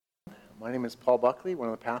My name is Paul Buckley, one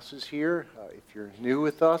of the pastors here. If you're new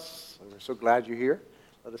with us, we're so glad you're here.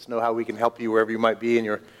 Let us know how we can help you wherever you might be in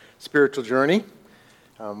your spiritual journey.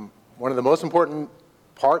 One of the most important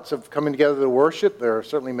parts of coming together to worship, there are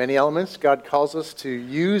certainly many elements God calls us to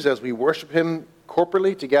use as we worship Him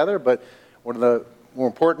corporately together, but one of the more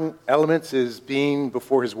important elements is being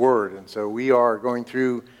before His Word. And so we are going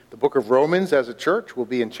through the book of Romans as a church. We'll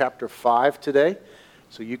be in chapter 5 today.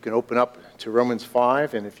 So you can open up to Romans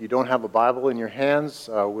 5, and if you don't have a Bible in your hands,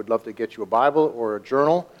 we'd love to get you a Bible or a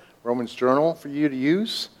journal, Romans journal for you to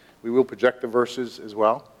use. We will project the verses as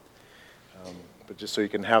well, but just so you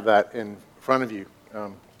can have that in front of you.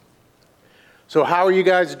 So how are you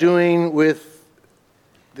guys doing with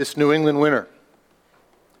this New England winter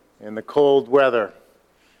and the cold weather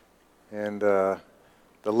and the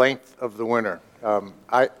length of the winter?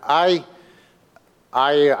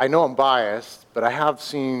 I know I'm biased, but I have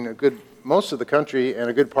seen most of the country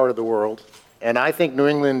and a good part of the world, and I think New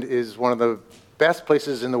England is one of the best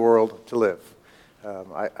places in the world to live.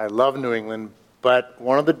 I love New England, but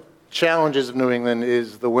one of the challenges of New England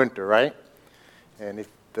is the winter, right? And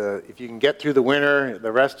if you can get through the winter,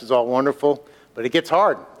 the rest is all wonderful, but it gets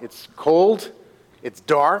hard. It's cold, it's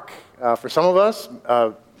dark. For some of us,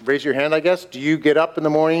 raise your hand, I guess. Do you get up in the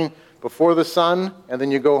morning before the sun, and then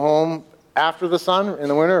you go home after the sun in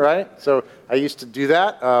the winter, right? So I used to do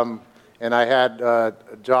that, and I had a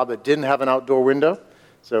job that didn't have an outdoor window.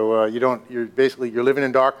 So you're living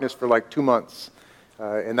in darkness for like 2 months,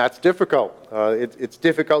 and that's difficult. It's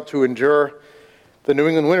difficult to endure the New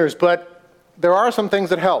England winters, but there are some things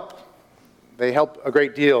that help. They help a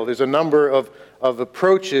great deal. There's a number of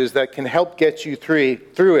approaches that can help get you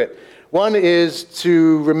through it. One is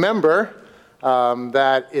to remember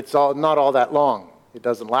that it's not all that long. It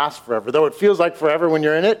doesn't last forever. Though it feels like forever when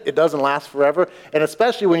you're in it, it doesn't last forever. And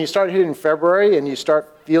especially when you start hitting February and you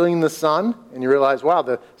start feeling the sun and you realize, wow,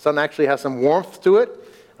 the sun actually has some warmth to it.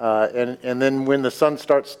 And then when the sun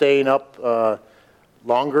starts staying up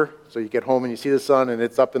longer, so you get home and you see the sun and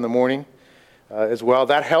it's up in the morning as well,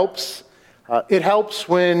 that helps. It helps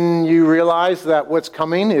when you realize that what's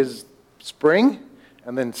coming is spring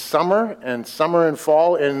and then summer and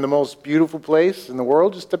fall in the most beautiful place in the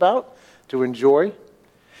world just about to enjoy.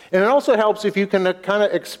 And it also helps if you can kind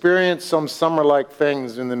of experience some summer-like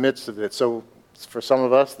things in the midst of it. So for some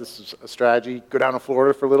of us, this is a strategy. Go down to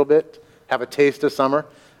Florida for a little bit, have a taste of summer,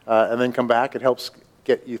 and then come back. It helps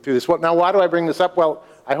get you through this. Now, why do I bring this up? Well,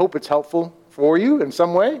 I hope it's helpful for you in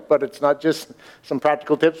some way, but it's not just some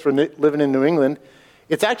practical tips for living in New England.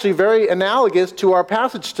 It's actually very analogous to our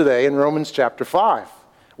passage today in Romans chapter 5.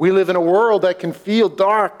 We live in a world that can feel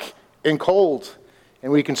dark and cold,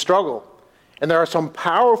 and we can struggle. And there are some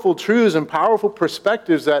powerful truths and powerful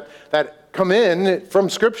perspectives that come in from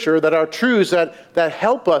Scripture that are truths that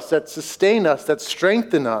help us, that sustain us, that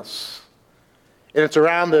strengthen us. And it's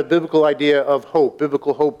around the biblical idea of hope,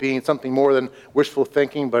 biblical hope being something more than wishful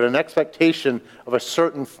thinking, but an expectation of a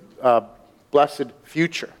certain blessed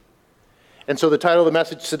future. And so the title of the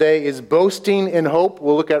message today is Boasting in Hope.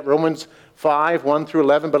 We'll look at Romans 5, 1 through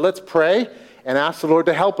 11, but let's pray and ask the Lord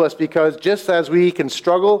to help us, because just as we can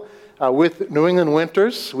struggle with New England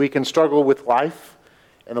winters, we can struggle with life,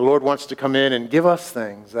 and the Lord wants to come in and give us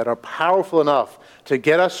things that are powerful enough to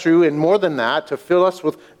get us through, and more than that, to fill us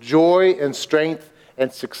with joy and strength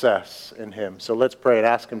and success in Him. So let's pray and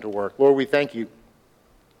ask Him to work. Lord, we thank you.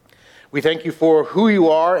 We thank you for who you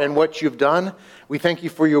are and what you've done. We thank you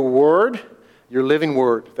for your word, your living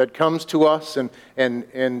word that comes to us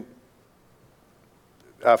and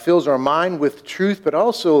fills our mind with truth, but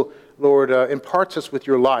also, Lord, imparts us with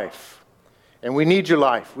your life. And we need your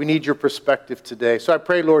life. We need your perspective today. So I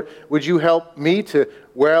pray, Lord, would you help me to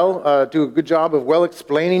do a good job of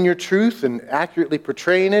explaining your truth and accurately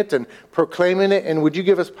portraying it and proclaiming it. And would you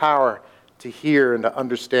give us power to hear and to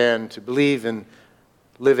understand, to believe and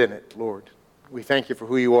live in it, Lord. We thank you for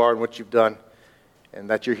who you are and what you've done, and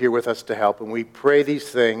that you're here with us to help. And we pray these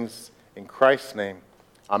things in Christ's name.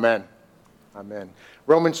 Amen. Amen.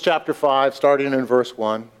 Romans chapter 5, starting in verse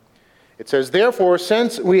 1. It says, "Therefore,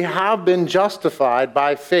 since we have been justified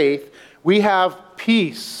by faith, we have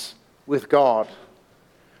peace with God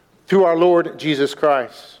through our Lord Jesus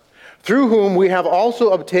Christ, through whom we have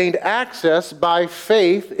also obtained access by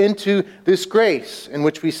faith into this grace in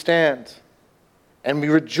which we stand, and we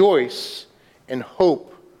rejoice in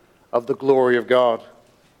hope of the glory of God.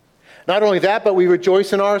 Not only that, but we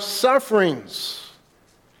rejoice in our sufferings,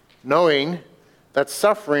 knowing that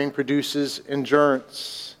suffering produces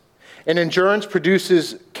endurance. And endurance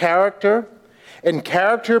produces character, and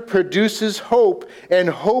character produces hope, and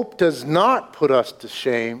hope does not put us to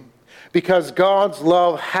shame, because God's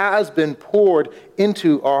love has been poured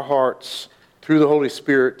into our hearts through the Holy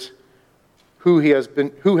Spirit, who has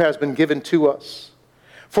been given to us.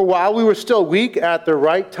 For while we were still weak, at the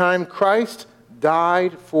right time, Christ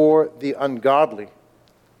died for the ungodly.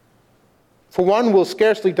 For one will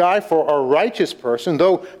scarcely die for a righteous person,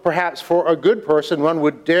 though perhaps for a good person one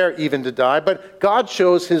would dare even to die. But God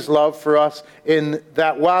shows his love for us in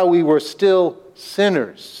that while we were still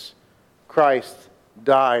sinners, Christ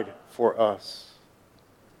died for us.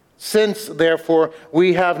 Since, therefore,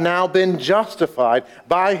 we have now been justified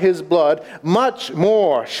by his blood, much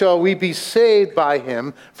more shall we be saved by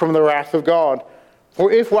him from the wrath of God.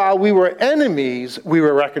 For if while we were enemies we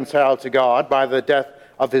were reconciled to God by the death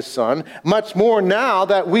of his Son, much more now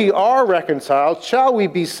that we are reconciled shall we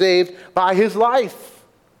be saved by his life.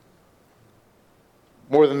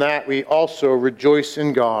 More than that, we also rejoice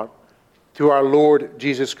in God through our Lord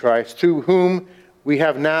Jesus Christ, through whom we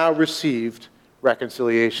have now received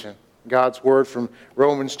reconciliation. God's word from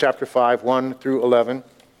Romans chapter 5, 1 through 11.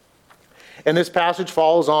 And this passage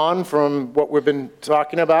follows on from what we've been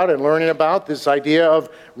talking about and learning about, this idea of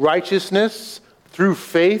righteousness through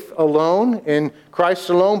faith alone, in Christ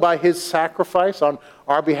alone, by his sacrifice on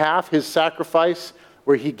our behalf, his sacrifice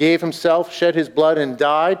where he gave himself, shed his blood, and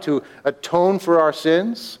died to atone for our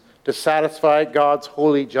sins, to satisfy God's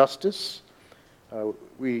holy justice.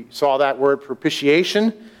 We saw that word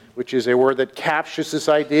propitiation, which is a word that captures this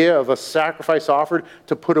idea of a sacrifice offered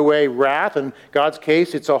to put away wrath. In God's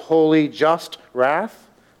case, it's a holy, just wrath.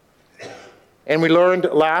 And we learned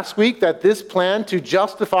last week that this plan to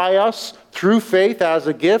justify us through faith as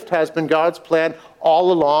a gift has been God's plan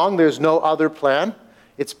all along. There's no other plan.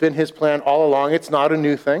 It's been his plan all along. It's not a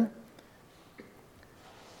new thing.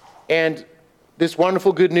 And this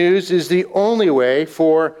wonderful good news is the only way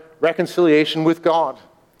for reconciliation with God,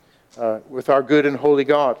 with our good and holy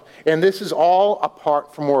God. And this is all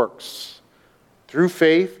apart from works. Through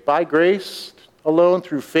faith, by grace alone,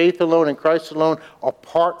 through faith alone, in Christ alone,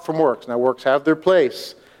 apart from works. Now, works have their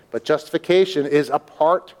place, but justification is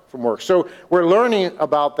apart from works. So we're learning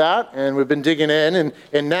about that, and we've been digging in,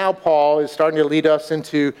 and now Paul is starting to lead us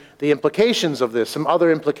into the implications of this, some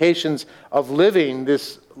other implications of living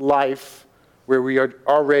this life where we are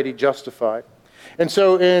already justified. And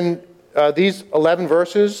so in these 11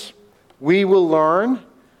 verses, we will learn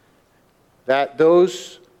that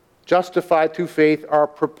those justified through faith are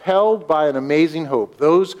propelled by an amazing hope.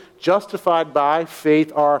 Those justified by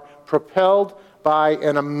faith are propelled by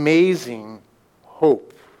an amazing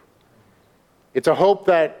hope. It's a hope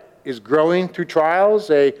that is growing through trials,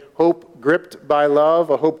 a hope gripped by love,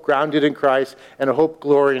 a hope grounded in Christ, and a hope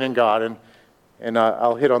glorying in God. And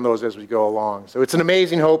I'll hit on those as we go along. So it's an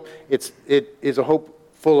amazing hope. It is a hope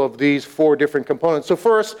full of these four different components. So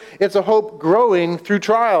first, it's a hope growing through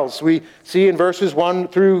trials. We see in verses 1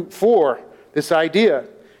 through 4 this idea.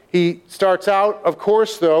 He starts out, of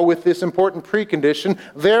course, though, with this important precondition.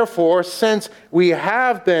 Therefore, since we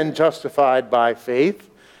have been justified by faith,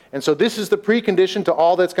 and so this is the precondition to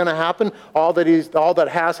all that's going to happen, all that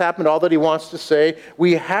has happened, all that he wants to say.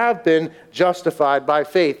 We have been justified by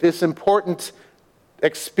faith. This important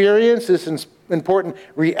experience, this important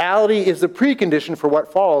reality is the precondition for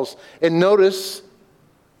what follows. And notice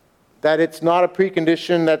that it's not a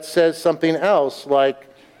precondition that says something else, like,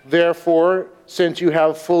 therefore, since you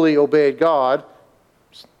have fully obeyed God,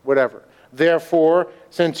 whatever. Therefore,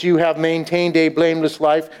 since you have maintained a blameless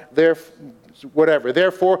life, whatever.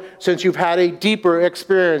 Therefore, since you've had a deeper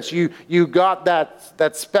experience, you got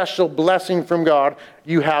that special blessing from God,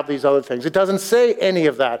 you have these other things. It doesn't say any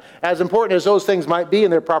of that. As important as those things might be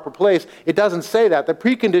in their proper place, it doesn't say that. The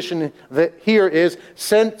precondition that here is,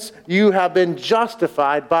 since you have been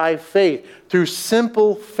justified by faith, through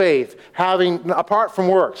simple faith, apart from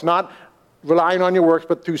works, not relying on your works,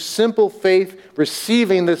 but through simple faith,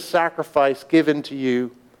 receiving this sacrifice given to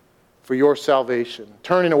you for your salvation.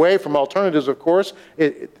 Turning away from alternatives, of course.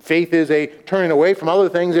 Faith is a turning away from other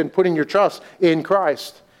things and putting your trust in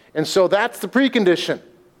Christ. And so that's the precondition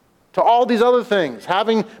to all these other things.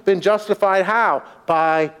 Having been justified, how?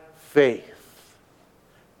 By faith.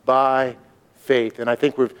 By faith. And I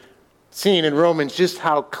think we've seen in Romans just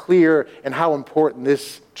how clear and how important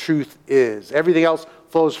this truth is. Everything else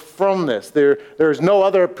flows from this. There's no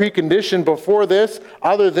other precondition before this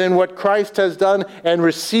other than what Christ has done and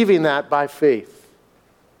receiving that by faith.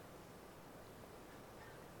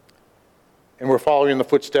 And we're following in the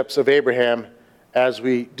footsteps of Abraham as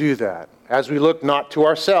we do that. As we look not to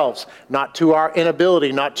ourselves, not to our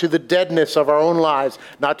inability, not to the deadness of our own lives,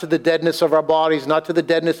 not to the deadness of our bodies, not to the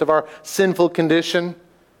deadness of our sinful condition,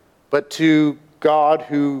 but to God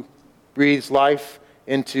who breathes life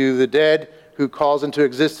into the dead, who calls into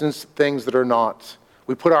existence things that are not.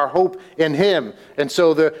 We put our hope in him. And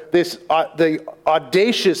so the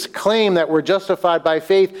audacious claim that we're justified by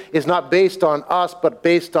faith is not based on us, but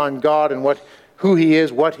based on God and who he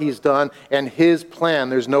is, what he's done, and his plan.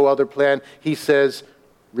 There's no other plan. He says,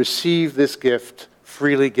 receive this gift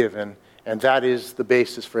freely given, and that is the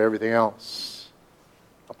basis for everything else,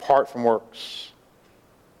 apart from works.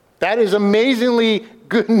 That is amazingly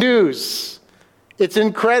good news. It's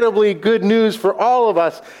incredibly good news for all of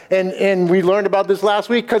us. And we learned about this last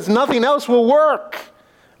week, because nothing else will work.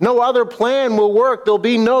 No other plan will work. There'll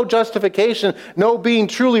be no justification, no being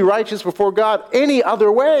truly righteous before God any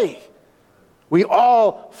other way. We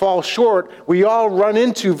all fall short. We all run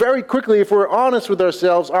into, very quickly, if we're honest with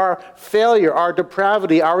ourselves, our failure, our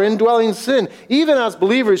depravity, our indwelling sin. Even as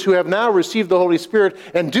believers who have now received the Holy Spirit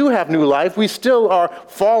and do have new life, we still are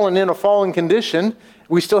fallen in a fallen condition.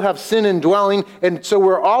 We still have sin indwelling, and so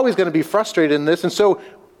we're always going to be frustrated in this. And so,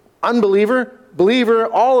 unbeliever, believer,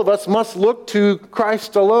 all of us must look to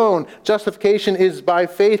Christ alone. Justification is by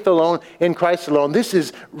faith alone, in Christ alone. This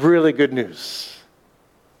is really good news.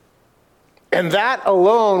 And that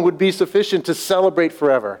alone would be sufficient to celebrate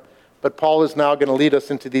forever. But Paul is now going to lead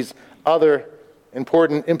us into these other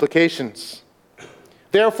important implications.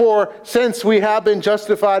 Therefore, since we have been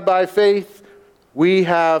justified by faith, we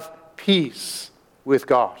have peace with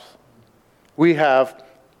God. We have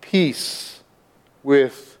peace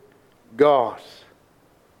with God.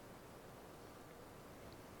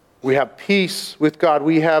 We have peace with God.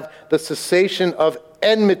 We have the cessation of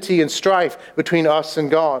enmity and strife between us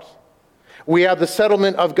and God. We have the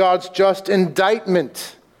settlement of God's just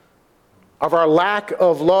indictment of our lack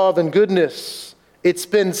of love and goodness. It's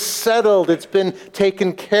been settled. It's been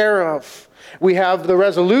taken care of. We have the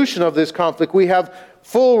resolution of this conflict. We have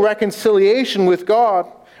full reconciliation with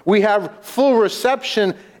God. We have full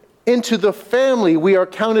reception into the family. We are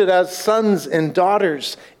counted as sons and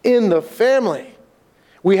daughters in the family.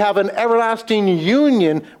 We have an everlasting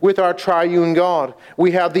union with our triune God.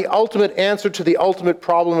 We have the ultimate answer to the ultimate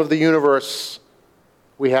problem of the universe.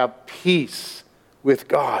 We have peace with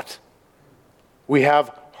God. We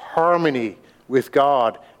have harmony with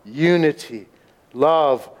God, unity,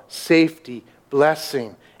 love, safety,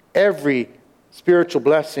 blessing. Every spiritual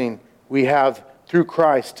blessing we have through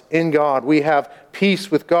Christ in God. We have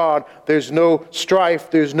peace with God. There's no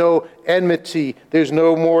strife. There's no enmity. There's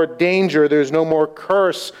no more danger. There's no more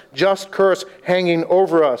curse, just curse hanging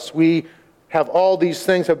over us. We have all these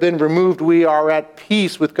things have been removed. We are at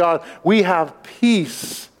peace with God. We have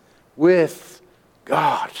peace with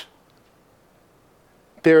God.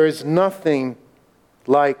 There is nothing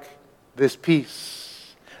like this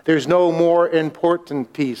peace. There's no more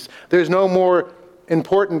important peace. There's no more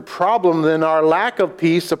important problem than our lack of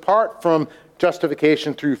peace apart from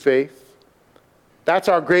justification through faith. That's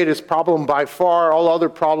our greatest problem by far. All other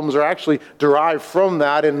problems are actually derived from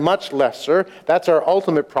that and much lesser. That's our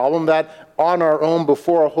ultimate problem, that on our own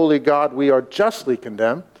before a holy God we are justly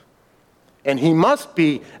condemned. And he must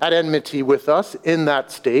be at enmity with us in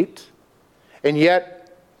that state. And yet,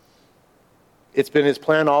 it's been his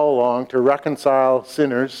plan all along to reconcile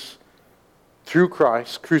sinners through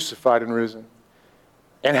Christ, crucified and risen.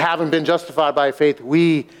 And having been justified by faith,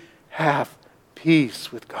 we have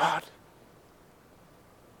peace with God.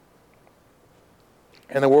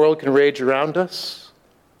 And the world can rage around us,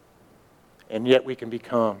 and yet we can be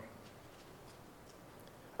calm.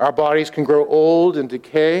 Our bodies can grow old and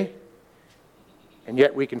decay, and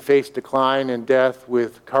yet we can face decline and death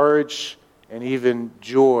with courage and even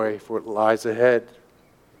joy for what lies ahead.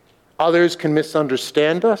 Others can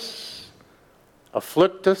misunderstand us,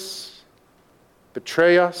 afflict us,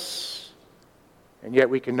 betray us, and yet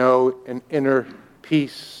we can know an inner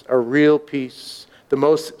peace, a real peace, the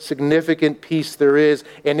most significant peace there is,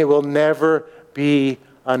 and it will never be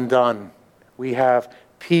undone. We have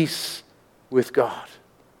peace with God.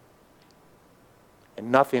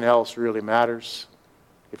 And nothing else really matters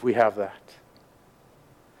if we have that.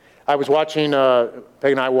 I was watching,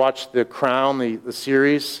 Peg and I watched The Crown, the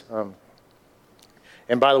series.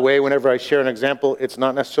 And by the way, whenever I share an example, it's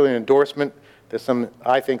not necessarily an endorsement. There's some,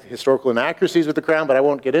 I think, historical inaccuracies with The Crown, but I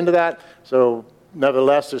won't get into that. So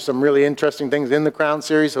nevertheless, there's some really interesting things in The Crown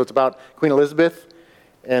series. So it's about Queen Elizabeth.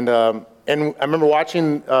 And I remember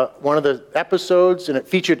watching one of the episodes, and it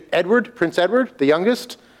featured Edward, Prince Edward, the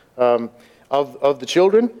youngest of the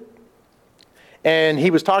children. And he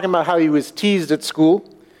was talking about how he was teased at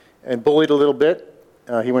school and bullied a little bit.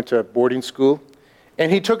 He went to boarding school,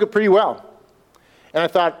 and he took it pretty well. And I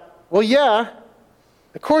thought, well,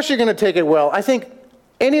 of course you're going to take it well. I think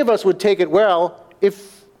any of us would take it well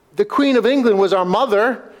if the Queen of England was our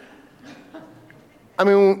mother. I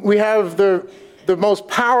mean, we have the most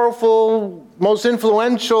powerful, most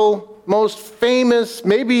influential, most famous,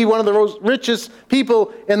 maybe one of the most richest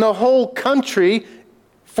people in the whole country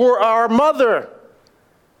for our mother.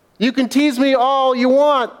 You can tease me all you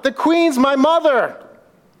want. The Queen's my mother.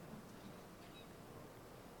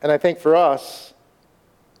 And I think for us,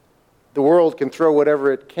 the world can throw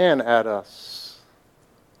whatever it can at us.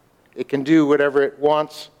 It can do whatever it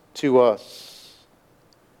wants to us.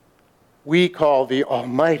 We call the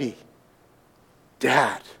Almighty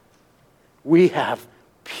Dad. We have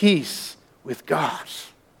peace with God.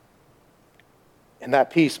 And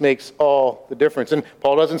that peace makes all the difference. And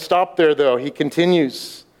Paul doesn't stop there, though. He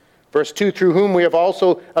continues. Verse 2, through whom we have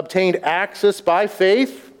also obtained access by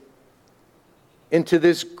faith into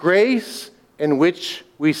this grace in which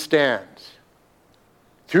we stand.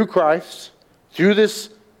 Through Christ, through this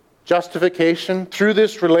justification, through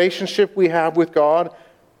this relationship we have with God,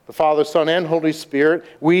 the Father, Son, and Holy Spirit,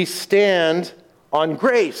 we stand on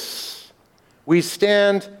grace. We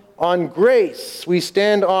stand on grace. We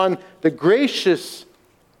stand on the gracious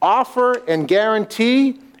offer and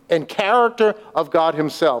guarantee and character of God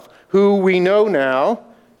himself, who we know now,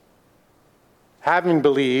 having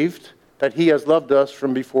believed, that he has loved us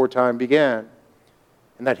from before time began,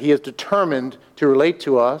 and that he is determined to relate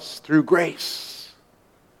to us through grace.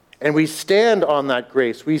 And we stand on that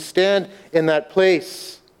grace. We stand in that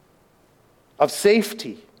place of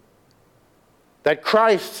safety, that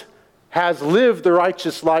Christ has lived the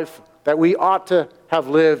righteous life that we ought to have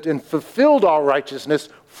lived and fulfilled all righteousness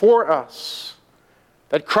for us,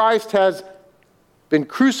 that Christ has been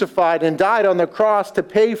crucified and died on the cross to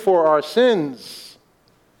pay for our sins.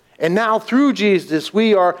 And now through Jesus,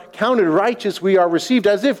 we are counted righteous. We are received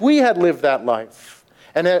as if we had lived that life.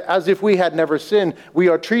 And as if we had never sinned. We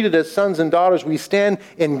are treated as sons and daughters. We stand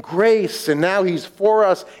in grace. And now he's for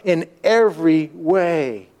us in every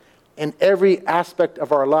way. In every aspect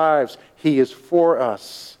of our lives, he is for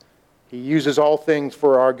us. He uses all things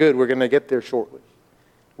for our good. We're going to get there shortly.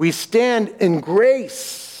 We stand in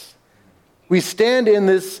grace. We stand in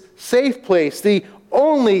this safe place, the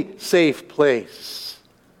only safe place.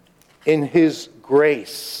 In his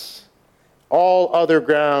grace. All other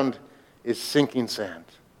ground is sinking sand.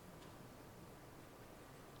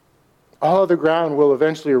 All other ground will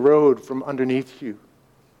eventually erode from underneath you.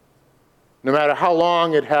 No matter how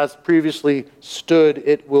long it has previously stood,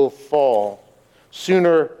 it will fall.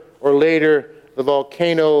 Sooner or later, the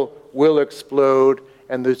volcano will explode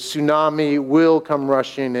and the tsunami will come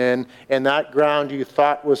rushing in, and that ground you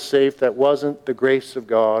thought was safe, that wasn't the grace of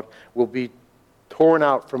God, will be torn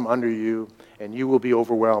out from under you, and you will be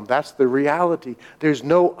overwhelmed. That's the reality. There's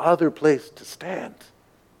no other place to stand.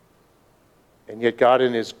 And yet God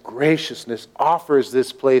in his graciousness offers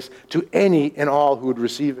this place to any and all who would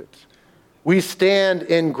receive it. We stand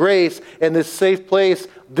in grace in this safe place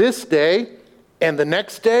this day, and the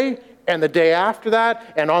next day, and the day after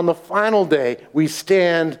that, and on the final day, we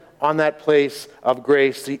stand on that place of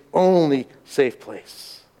grace, the only safe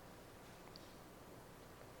place.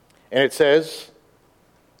 And it says,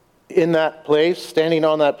 in that place, standing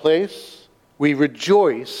on that place, we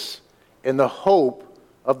rejoice in the hope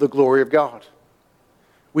of the glory of God.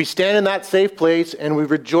 We stand in that safe place and we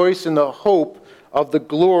rejoice in the hope of the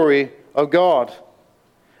glory of God.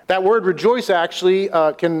 That word rejoice actually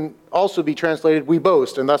can also be translated we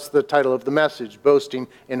boast, and that's the title of the message, boasting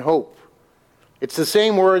in hope. It's the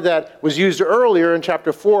same word that was used earlier in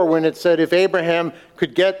chapter 4 when it said if Abraham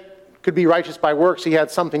could be righteous by works, he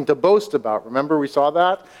had something to boast about. Remember, we saw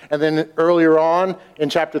that? And then earlier on in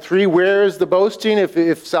chapter 3, where is the boasting?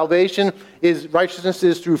 If salvation is, righteousness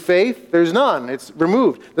is through faith, there's none. It's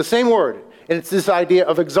removed. The same word. And it's this idea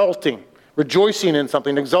of exulting, rejoicing in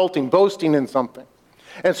something, exulting, boasting in something.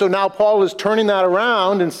 And so now Paul is turning that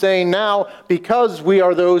around and saying now, because we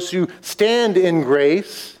are those who stand in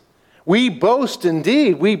grace, we boast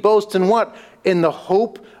indeed. We boast in what? In the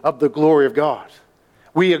hope of the glory of God.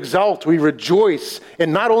 We exult, we rejoice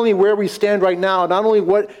in not only where we stand right now, not only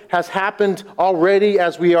what has happened already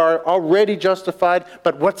as we are already justified,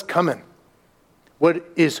 but what's coming. What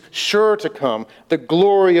is sure to come, the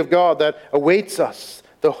glory of God that awaits us,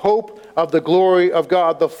 the hope of the glory of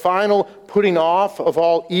God, the final putting off of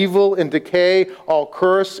all evil and decay, all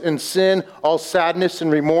curse and sin, all sadness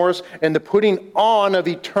and remorse, and the putting on of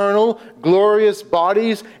eternal, glorious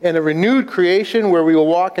bodies and a renewed creation where we will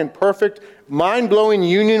walk in perfect, mind-blowing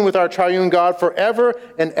union with our triune God forever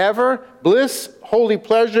and ever, bliss, holy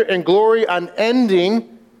pleasure, and glory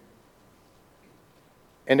unending.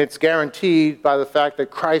 And it's guaranteed by the fact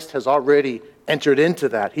that Christ has already entered into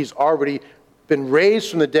that. He's already been raised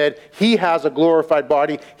from the dead. He has a glorified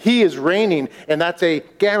body. He is reigning, and that's a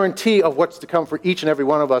guarantee of what's to come for each and every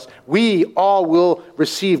one of us. We all will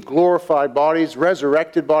receive glorified bodies,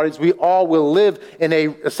 resurrected bodies. We all will live in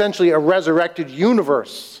essentially a resurrected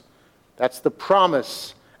universe. That's the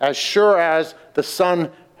promise. As sure as the Son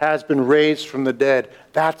has been raised from the dead.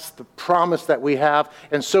 That's the promise that we have.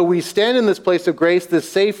 And so we stand in this place of grace, this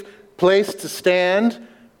safe place to stand,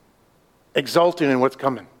 exulting in what's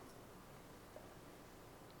coming.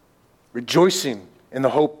 Rejoicing in the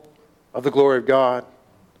hope of the glory of God.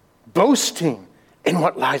 Boasting in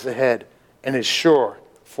what lies ahead and is sure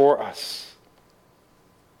for us.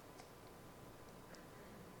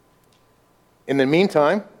 In the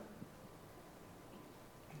meantime,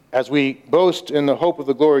 as we boast in the hope of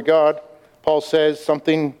the glory of God, Paul says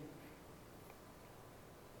something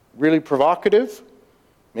really provocative,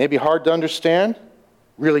 maybe hard to understand,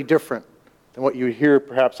 really different than what you would hear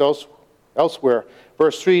perhaps elsewhere.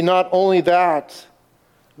 Verse 3, not only all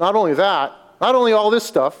this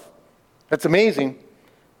stuff, that's amazing,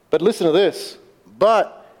 but listen to this,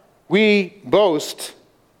 but we boast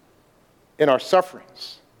in our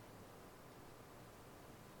sufferings.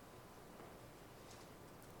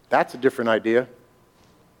 That's a different idea.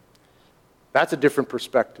 That's a different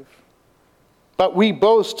perspective. But we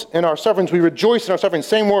boast in our sufferings. We rejoice in our sufferings.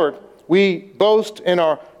 Same word. We boast in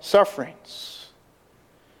our sufferings.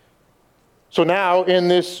 So now, in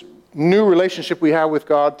this new relationship we have with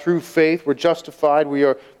God through faith, we're justified. We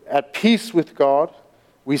are at peace with God.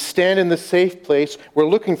 We stand in the safe place. We're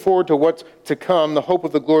looking forward to what's to come, the hope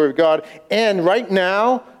of the glory of God. And right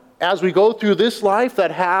now, as we go through this life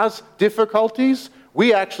that has difficulties,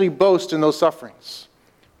 we actually boast in those sufferings.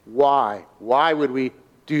 Why? Why would we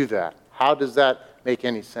do that? How does that make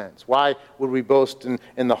any sense? Why would we boast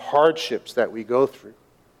in the hardships that we go through?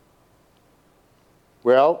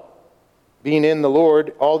 Well, being in the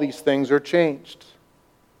Lord, all these things are changed.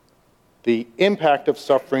 The impact of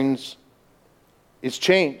sufferings is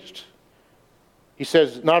changed. He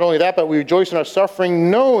says, not only that, but we rejoice in our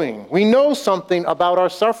suffering, knowing. We know something about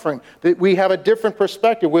our suffering, that we have a different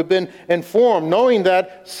perspective. We've been informed, knowing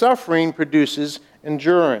that suffering produces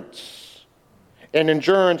endurance. And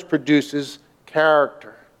endurance produces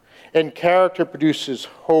character. And character produces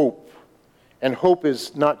hope. And hope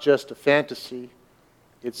is not just a fantasy.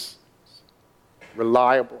 It's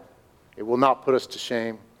reliable. It will not put us to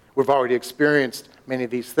shame. We've already experienced many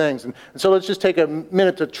of these things. And so let's just take a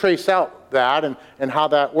minute to trace out that and how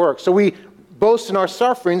that works. So we boast in our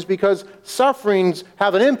sufferings because sufferings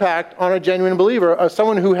have an impact on a genuine believer,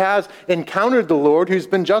 someone who has encountered the Lord, who's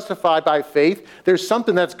been justified by faith. There's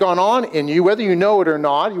something that's gone on in you, whether you know it or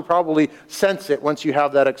not. You probably sense it once you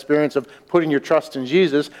have that experience of putting your trust in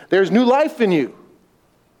Jesus. There's new life in you.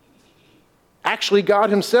 Actually, God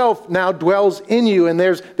himself now dwells in you, and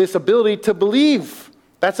there's this ability to believe.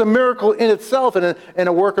 That's a miracle in itself and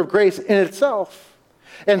a work of grace in itself.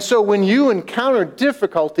 And so when you encounter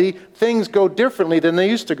difficulty, things go differently than they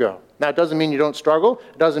used to go. Now, it doesn't mean you don't struggle.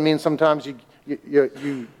 It doesn't mean sometimes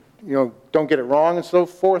you don't get it wrong and so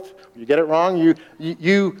forth. You get it wrong.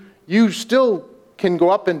 You still can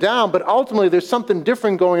go up and down, but ultimately there's something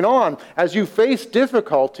different going on. As you face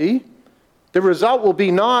difficulty, the result will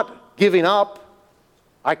be not giving up.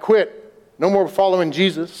 I quit. No more following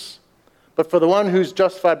Jesus. But for the one who's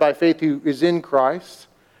justified by faith, who is in Christ,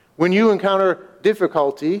 when you encounter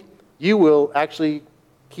difficulty, you will actually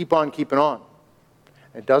keep on keeping on.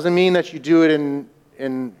 It doesn't mean that you do it in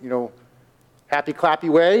happy clappy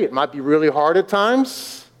way. It might be really hard at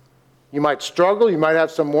times. You might struggle. You might have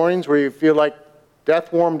some mornings where you feel like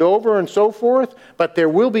death warmed over and so forth. But there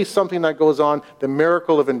will be something that goes on, the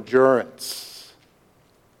miracle of endurance.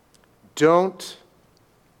 Don't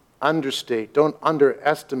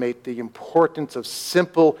underestimate the importance of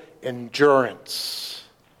simple endurance.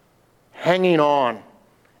 Hanging on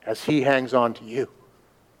as he hangs on to you.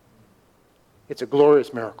 It's a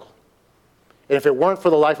glorious miracle. And if it weren't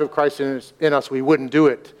for the life of Christ in us, we wouldn't do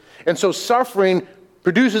it. And so suffering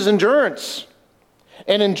produces endurance.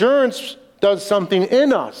 And endurance does something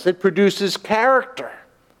in us. It produces character.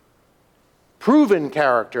 Proven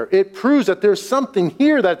character. It proves that there's something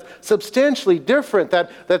here that's substantially different,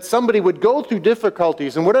 that somebody would go through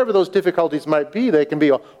difficulties, and whatever those difficulties might be, they can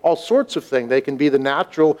be all sorts of things. They can be the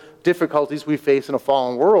natural difficulties we face in a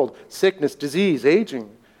fallen world, sickness, disease,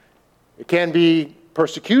 aging. It can be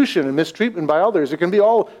persecution and mistreatment by others. It can be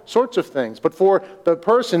all sorts of things. But for the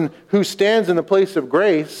person who stands in the place of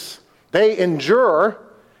grace, they endure,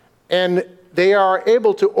 and they are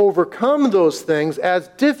able to overcome those things, as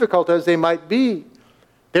difficult as they might be.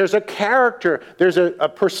 There's a character, there's a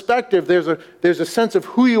perspective, there's a sense of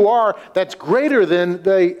who you are that's greater than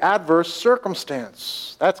the adverse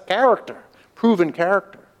circumstance. That's character, proven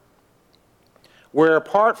character. Where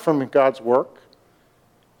apart from God's work,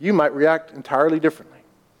 you might react entirely differently.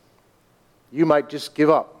 You might just give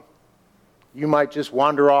up. You might just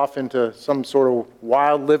wander off into some sort of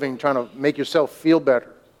wild living trying to make yourself feel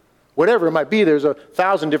better. Whatever it might be, there's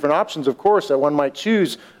 1,000 different options, of course, that one might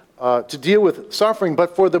choose to deal with suffering.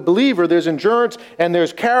 But for the believer, there's endurance and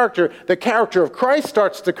there's character. The character of Christ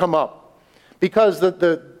starts to come up because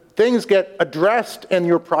the things get addressed and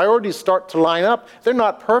your priorities start to line up. They're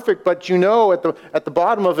not perfect, but you know at the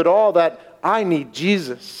bottom of it all that I need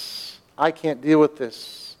Jesus. I can't deal with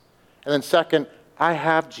this. And then second, I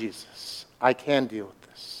have Jesus. I can deal with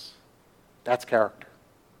this. That's character.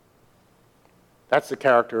 That's the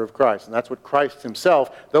character of Christ. And that's what Christ himself,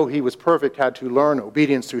 though he was perfect, had to learn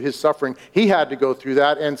obedience through his suffering. He had to go through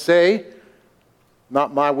that and say,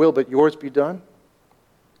 not my will, but yours be done.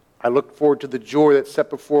 I look forward to the joy that's set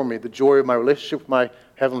before me, the joy of my relationship with my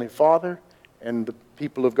Heavenly Father and the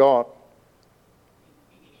people of God.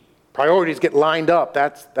 Priorities get lined up.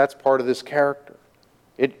 That's part of this character.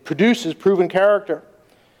 It produces proven character.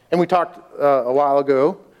 And we talked a while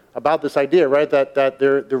ago about this idea, right, that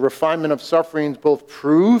the refinement of sufferings both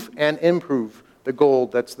prove and improve the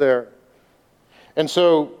gold that's there. And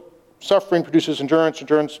so suffering produces endurance,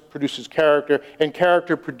 endurance produces character, and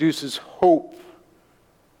character produces hope.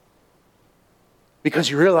 Because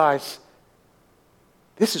you realize,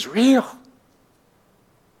 this is real.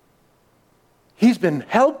 He's been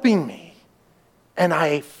helping me, and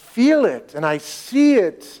I feel it, and I see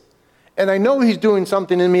it. And I know he's doing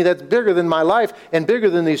something in me that's bigger than my life and bigger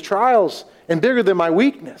than these trials and bigger than my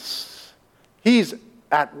weakness. He's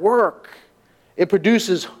at work. It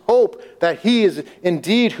produces hope that he is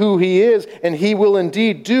indeed who he is and he will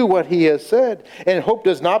indeed do what he has said. And hope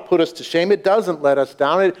does not put us to shame. It doesn't let us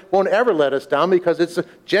down. It won't ever let us down because it's a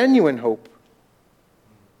genuine hope.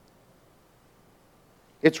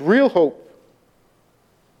 It's real hope.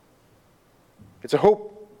 It's a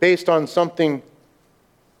hope based on something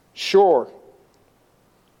sure.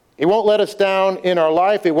 It won't let us down in our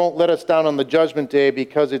life. It won't let us down on the judgment day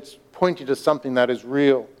because it's pointing to something that is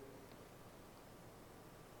real.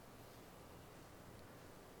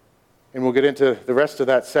 And we'll get into the rest of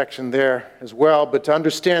that section there as well. But to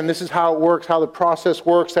understand this is how it works, how the process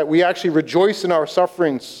works, that we actually rejoice in our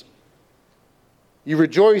sufferings. You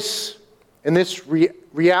rejoice in this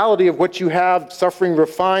reality of what you have. Suffering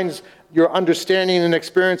refines your understanding and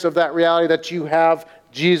experience of that reality that you have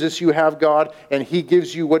Jesus, you have God, and he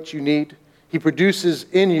gives you what you need. He produces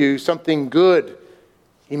in you something good.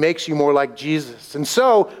 He makes you more like Jesus. And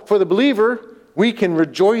so, for the believer, we can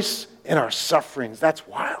rejoice in our sufferings. That's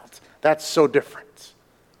wild. That's so different.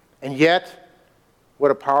 And yet,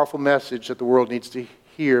 what a powerful message that the world needs to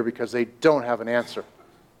hear because they don't have an answer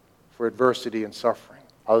for adversity and suffering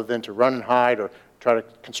other than to run and hide or try to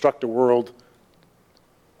construct a world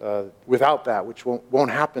without that, which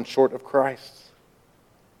won't happen short of Christ.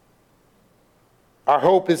 Our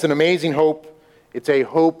hope is an amazing hope. It's a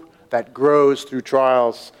hope that grows through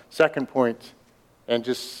trials. Second point, and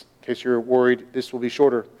just in case you're worried, this will be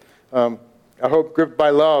shorter. A hope gripped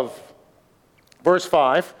by love. Verse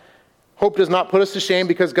 5, hope does not put us to shame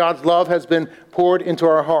because God's love has been poured into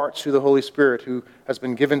our hearts through the Holy Spirit who has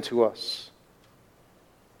been given to us.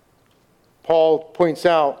 Paul points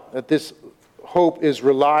out that this hope is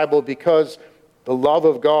reliable because the love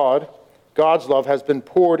of God, God's love, has been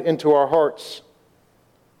poured into our hearts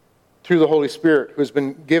through the Holy Spirit who has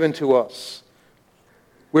been given to us.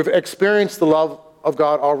 We've experienced the love of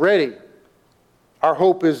God already. Our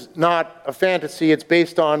hope is not a fantasy. It's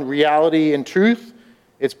based on reality and truth.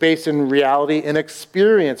 It's based in reality and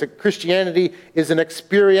experience. Christianity is an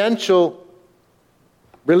experiential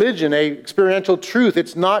religion, an experiential truth.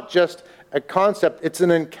 It's not just a concept. It's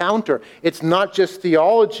an encounter. It's not just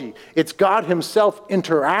theology. It's God himself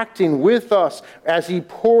interacting with us as he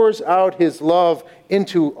pours out his love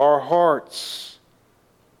into our hearts.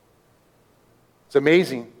 It's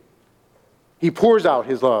amazing. He pours out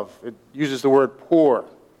his love. It uses the word pour.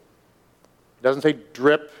 It doesn't say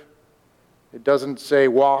drip. It doesn't say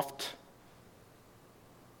waft.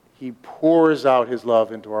 He pours out his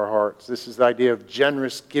love into our hearts. This is the idea of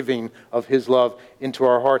generous giving of his love into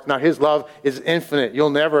our hearts. Now, his love is infinite.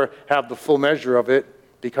 You'll never have the full measure of it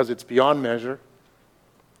because it's beyond measure.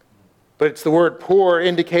 But it's the word pour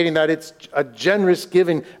indicating that it's a generous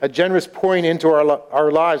giving, a generous pouring into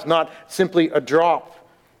our lives, not simply a drop.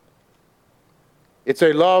 It's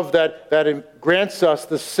a love that grants us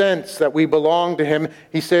the sense that we belong to him.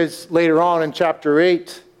 He says later on in chapter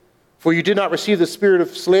 8, "For you did not receive the spirit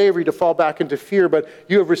of slavery to fall back into fear, but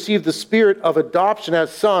you have received the spirit of adoption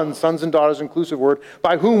as sons and daughters, inclusive word,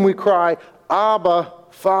 by whom we cry, Abba,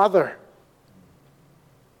 Father."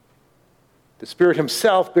 The Spirit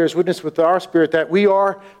himself bears witness with our spirit that we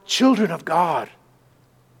are children of God.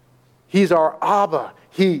 He's our Abba.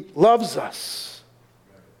 He loves us.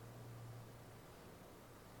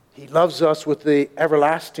 He loves us with the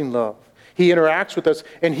everlasting love. He interacts with us,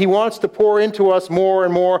 and he wants to pour into us more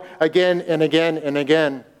and more again and again and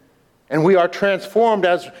again. And we are transformed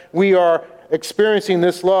as we are experiencing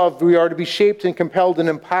this love. We are to be shaped and compelled and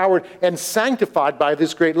empowered and sanctified by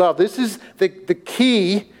this great love. This is the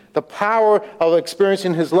key, the power of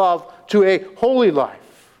experiencing his love to a holy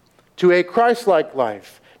life, to a Christ-like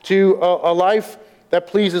life, to a life that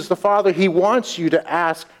pleases the Father. He wants you to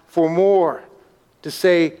ask for more, to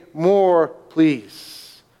say, "More,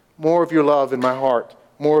 please. More of your love in my heart.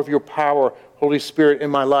 More of your power, Holy Spirit,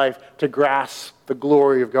 in my life, to grasp the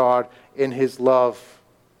glory of God in his love."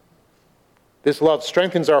 This love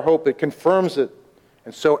strengthens our hope. It confirms it.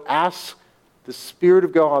 And so ask the Spirit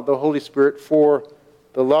of God, the Holy Spirit, for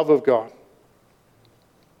the love of God.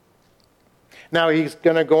 Now he's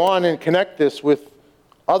going to go on and connect this with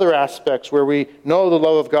other aspects where we know the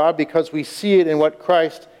love of God because we see it in what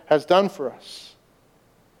Christ has done for us.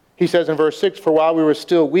 He says in verse 6, "For while we were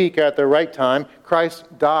still weak at the right time, Christ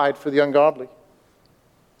died for the ungodly."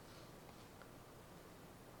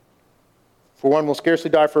 "For one will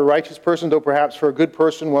scarcely die for a righteous person, though perhaps for a good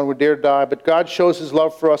person one would dare to die. But God shows his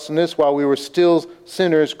love for us in this: while we were still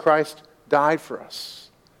sinners, Christ died for us."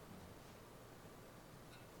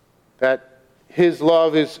 That his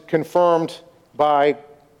love is confirmed by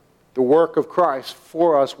the work of Christ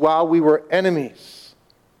for us while we were enemies.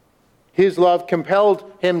 His love compelled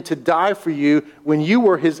him to die for you when you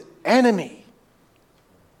were his enemy.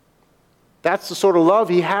 That's the sort of love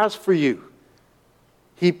he has for you.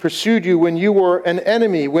 He pursued you when you were an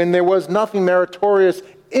enemy, when there was nothing meritorious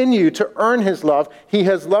in you to earn his love. He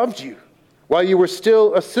has loved you while you were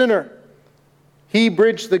still a sinner. He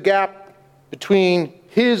bridged the gap between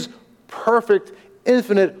his perfect,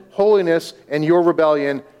 infinite holiness and your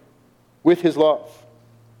rebellion with his love.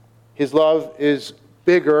 His love is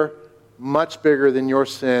bigger, much bigger than your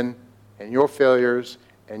sin and your failures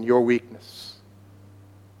and your weakness.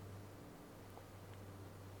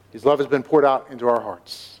 His love has been poured out into our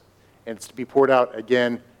hearts, and it's to be poured out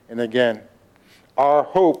again and again. Our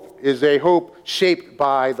hope is a hope shaped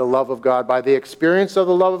by the love of God, by the experience of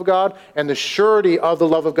the love of God and the surety of the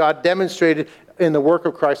love of God demonstrated in the work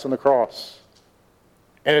of Christ on the cross.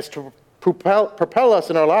 And it's to propel us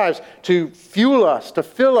in our lives, to fuel us, to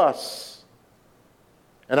fill us.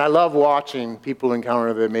 And I love watching people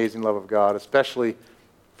encounter the amazing love of God, especially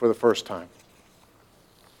for the first time.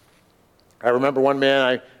 I remember one man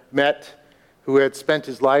I met who had spent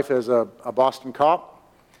his life as a Boston cop,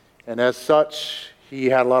 and as such, he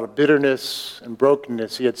had a lot of bitterness and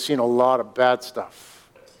brokenness. He had seen a lot of bad stuff,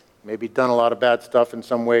 maybe done a lot of bad stuff in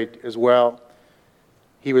some way as well.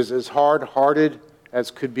 He was as hard-hearted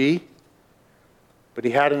as could be, but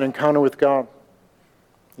he had an encounter with God.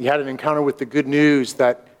 He had an encounter with the good news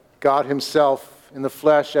that God himself in the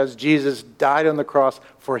flesh, as Jesus died on the cross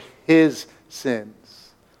for his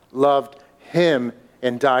sins, loved him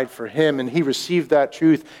and died for him. And he received that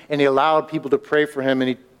truth, and he allowed people to pray for him, and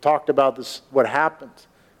he talked about this, what happened.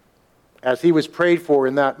 As he was prayed for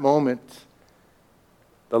in that moment,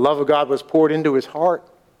 the love of God was poured into his heart.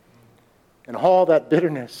 And all that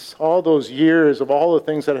bitterness, all those years of all the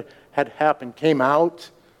things that had happened came out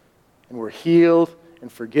and were healed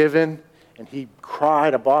and forgiven. And he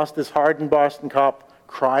cried, this hardened Boston cop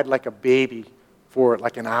cried like a baby for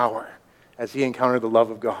like an hour as he encountered the love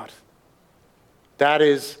of God. That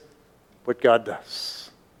is what God does.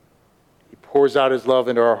 He pours out his love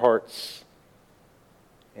into our hearts.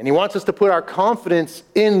 And he wants us to put our confidence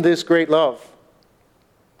in this great love.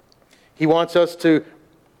 He wants us to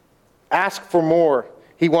ask for more.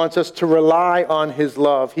 He wants us to rely on his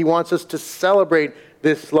love. He wants us to celebrate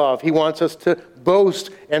this love. He wants us to boast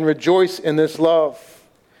and rejoice in this love.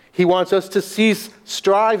 He wants us to cease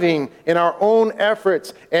striving in our own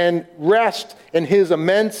efforts and rest in his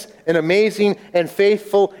immense and amazing and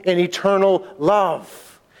faithful and eternal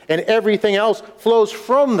love. And everything else flows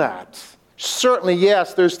from that. Certainly,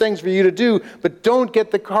 yes, there's things for you to do, but don't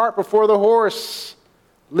get the cart before the horse.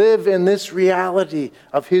 Live in this reality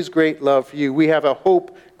of his great love for you. We have a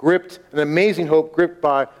hope gripped, an amazing hope gripped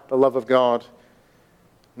by the love of God.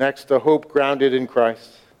 Next, a hope grounded in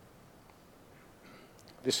Christ.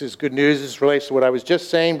 This is good news. This relates to what I was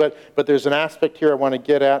just saying, but there's an aspect here I want to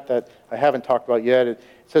get at that I haven't talked about yet. It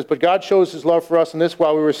says, but God shows his love for us in this: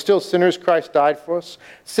 while we were still sinners, Christ died for us.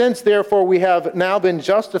 Since, therefore, we have now been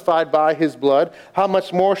justified by his blood, how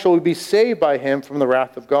much more shall we be saved by him from the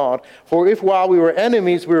wrath of God? For if while we were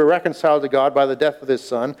enemies, we were reconciled to God by the death of his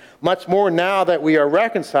Son, much more now that we are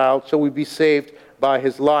reconciled, shall we be saved by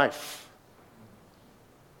his life.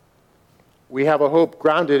 We have a hope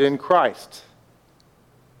grounded in Christ.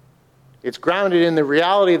 It's grounded in the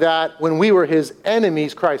reality that when we were his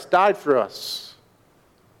enemies, Christ died for us.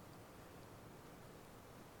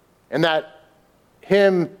 And that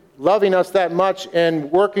him loving us that much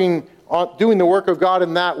and working on doing the work of God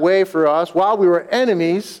in that way for us while we were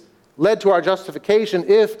enemies led to our justification.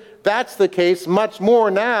 If that's the case, much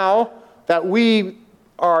more now that we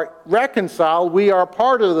are reconciled, we are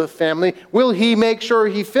part of the family, will he make sure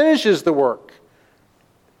he finishes the work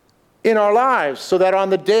in our lives, so that on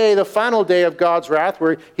the day, the final day of God's wrath,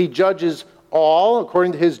 where he judges all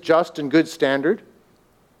according to his just and good standard,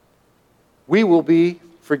 we will be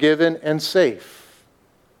forgiven and safe,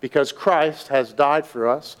 because Christ has died for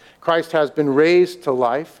us, Christ has been raised to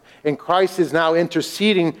life, and Christ is now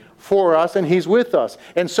interceding for us, and he's with us.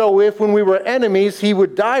 And so if when we were enemies, he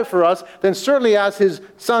would die for us, then certainly as his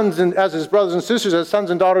sons and as his brothers and sisters, as sons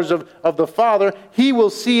and daughters of the Father, he will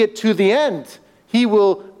see it to the end. He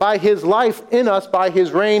will, by his life in us, by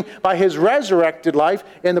his reign, by his resurrected life,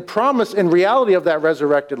 and the promise and reality of that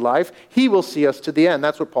resurrected life, he will see us to the end.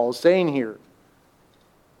 That's what Paul is saying here.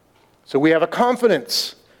 So we have a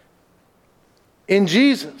confidence in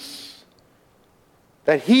Jesus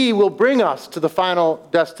that he will bring us to the final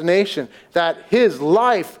destination, that his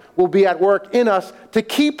life will be at work in us to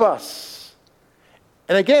keep us.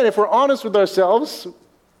 And again, if we're honest with ourselves,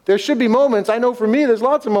 there should be moments, I know for me, there's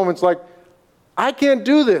lots of moments like, I can't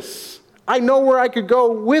do this. I know where I could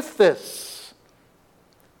go with this.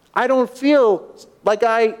 I don't feel like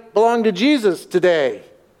I belong to Jesus today.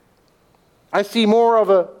 I see more of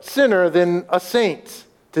a sinner than a saint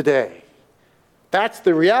today. That's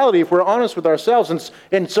the reality if we're honest with ourselves.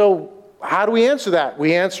 And so how do we answer that?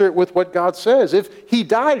 We answer it with what God says. If he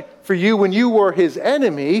died for you when you were his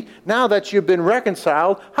enemy, now that you've been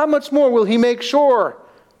reconciled, how much more will he make sure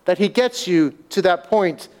that he gets you to that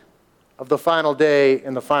point of the final day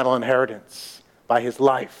and the final inheritance by his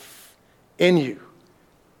life in you,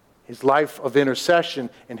 his life of intercession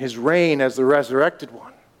and his reign as the resurrected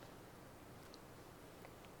one.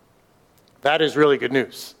 That is really good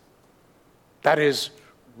news. That is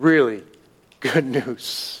really good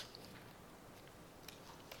news.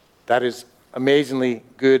 That is amazingly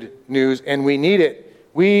good news, and we need it.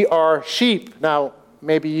 We are sheep. Now,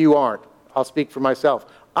 maybe you aren't. I'll speak for myself.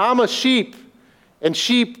 I'm a sheep, and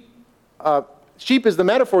sheep is the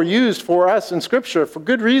metaphor used for us in Scripture for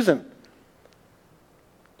good reason.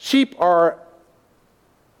 Sheep are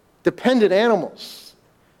dependent animals.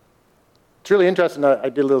 It's really interesting. I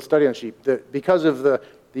did a little study on sheep. Because of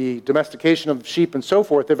the domestication of sheep and so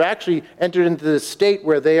forth, they've actually entered into this state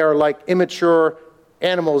where they are like immature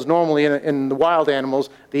animals normally in the wild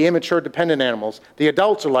animals, the immature dependent animals. The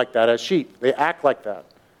adults are like that as sheep. They act like that.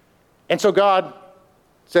 And so God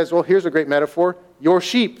says, well, here's a great metaphor. You're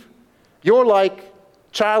sheep. You're like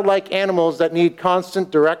childlike animals that need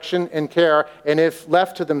constant direction and care, and if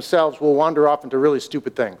left to themselves, will wander off into really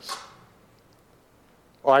stupid things.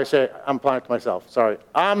 Oh, I say, I'm applying it to myself. Sorry.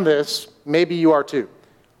 I'm this. Maybe you are too.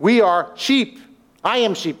 We are sheep. I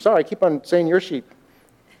am sheep. Sorry, I keep on saying you're sheep.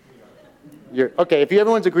 Okay, if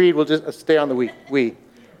everyone's agreed, we'll just stay on the we.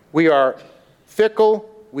 We are fickle.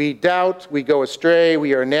 We doubt, we go astray,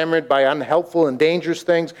 we are enamored by unhelpful and dangerous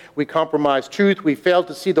things, we compromise truth, we fail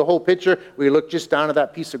to see the whole picture, we look just down at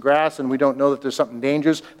that piece of grass and we don't know that there's something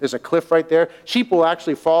dangerous, there's a cliff right there. Sheep will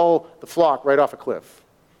actually follow the flock right off a cliff.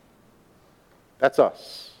 That's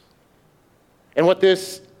us. And what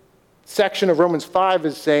this section of Romans 5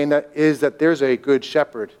 is saying is that there's a good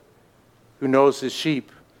shepherd who knows his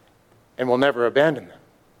sheep and will never abandon them.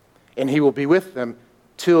 And he will be with them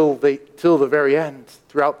till the very end.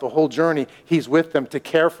 Throughout the whole journey, he's with them to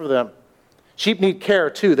care for them. Sheep need care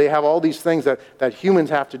too. They have all these things that humans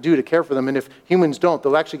have to do to care for them. And if humans don't,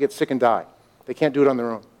 they'll actually get sick and die. They can't do it on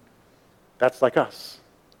their own. That's like us.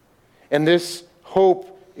 And this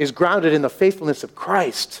hope is grounded in the faithfulness of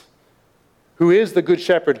Christ, who is the good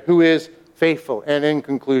shepherd, who is faithful. And in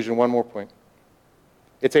conclusion, one more point.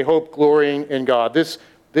 It's a hope glorying in God. This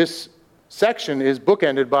section is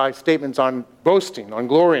bookended by statements on boasting, on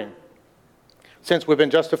glorying. Since we've been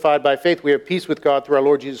justified by faith, we have peace with God through our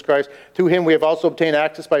Lord Jesus Christ. Through him we have also obtained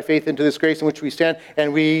access by faith into this grace in which we stand,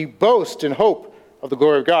 and we boast in hope of the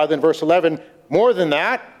glory of God. Then verse 11, More than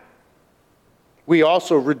that, we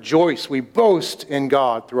also rejoice, we boast in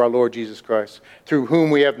God through our Lord Jesus Christ, through whom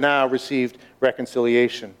we have now received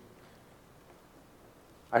reconciliation.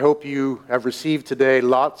 I hope you have received today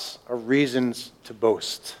lots of reasons to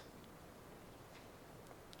boast.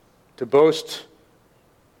 To boast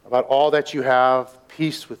about all that you have,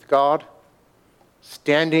 peace with God,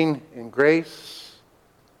 standing in grace,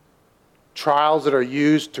 trials that are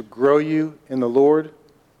used to grow you in the Lord,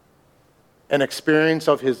 an experience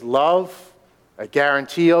of His love, a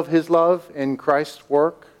guarantee of His love in Christ's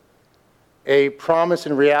work, a promise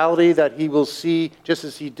and reality that He will see, just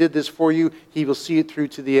as He did this for you, He will see it through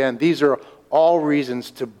to the end. These are all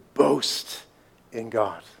reasons to boast in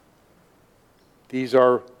God. These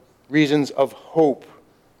are reasons of hope.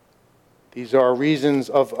 These are reasons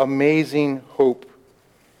of amazing hope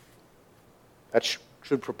that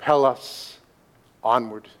should propel us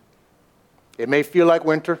onward. It may feel like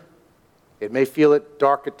winter. It may feel it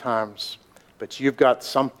dark at times. But you've got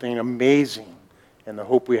something amazing in the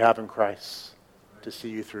hope we have in Christ to see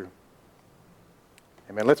you through.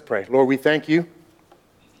 Amen. Let's pray. Lord, we thank you.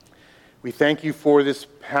 We thank you for this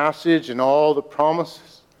passage and all the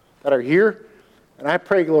promises that are here. And I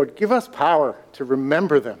pray, Lord, give us power to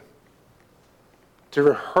remember them, to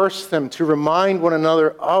rehearse them, to remind one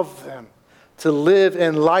another of them, to live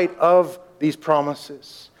in light of these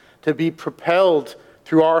promises, to be propelled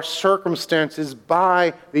through our circumstances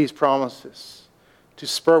by these promises, to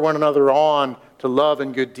spur one another on to love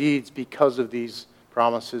and good deeds because of these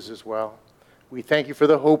promises as well. We thank you for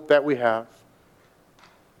the hope that we have.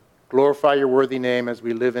 Glorify your worthy name as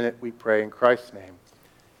we live in it, we pray in Christ's name.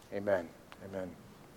 Amen. Amen.